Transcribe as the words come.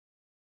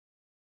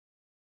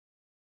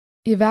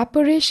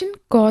Evaporation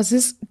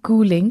causes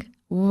cooling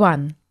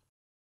 1.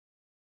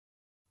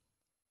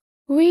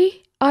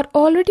 We are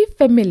already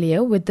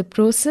familiar with the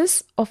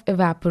process of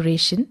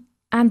evaporation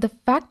and the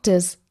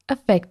factors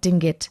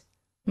affecting it.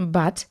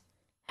 But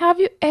have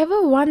you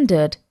ever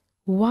wondered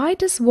why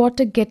does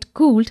water get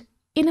cooled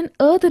in an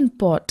earthen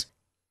pot?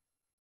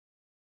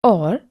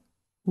 Or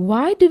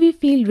why do we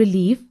feel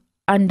relief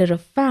under a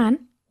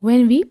fan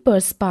when we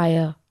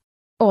perspire?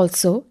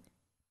 Also,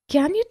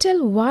 can you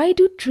tell why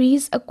do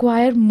trees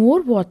acquire more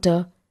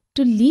water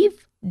to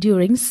live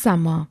during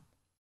summer?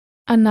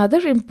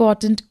 Another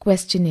important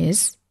question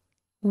is,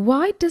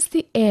 why does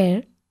the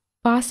air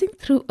passing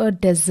through a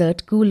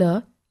desert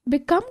cooler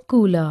become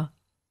cooler?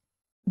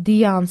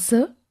 The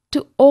answer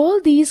to all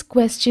these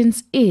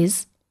questions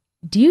is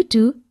due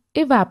to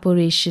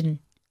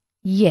evaporation.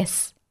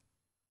 Yes,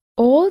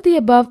 all the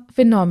above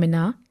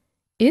phenomena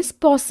is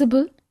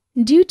possible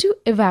due to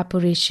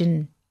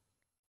evaporation.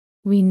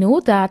 We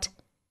know that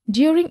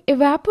during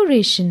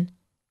evaporation,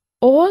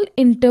 all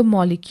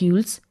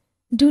intermolecules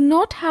do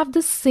not have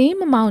the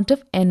same amount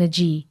of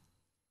energy.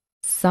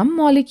 Some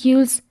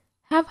molecules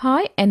have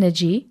high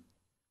energy,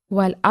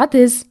 while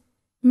others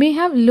may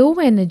have low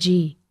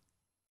energy.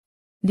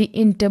 The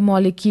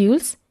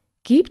intermolecules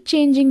keep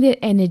changing their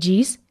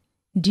energies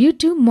due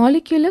to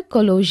molecular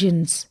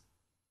collisions.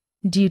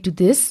 Due to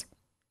this,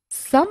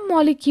 some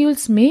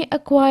molecules may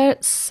acquire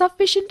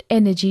sufficient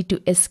energy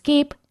to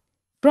escape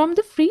from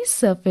the free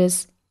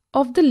surface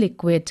of the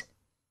liquid.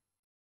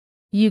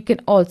 You can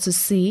also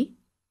see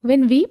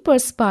when we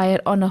perspire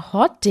on a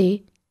hot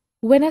day,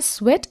 when our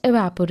sweat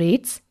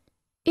evaporates,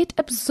 it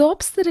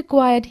absorbs the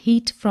required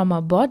heat from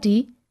our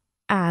body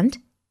and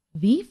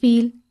we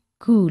feel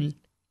cool.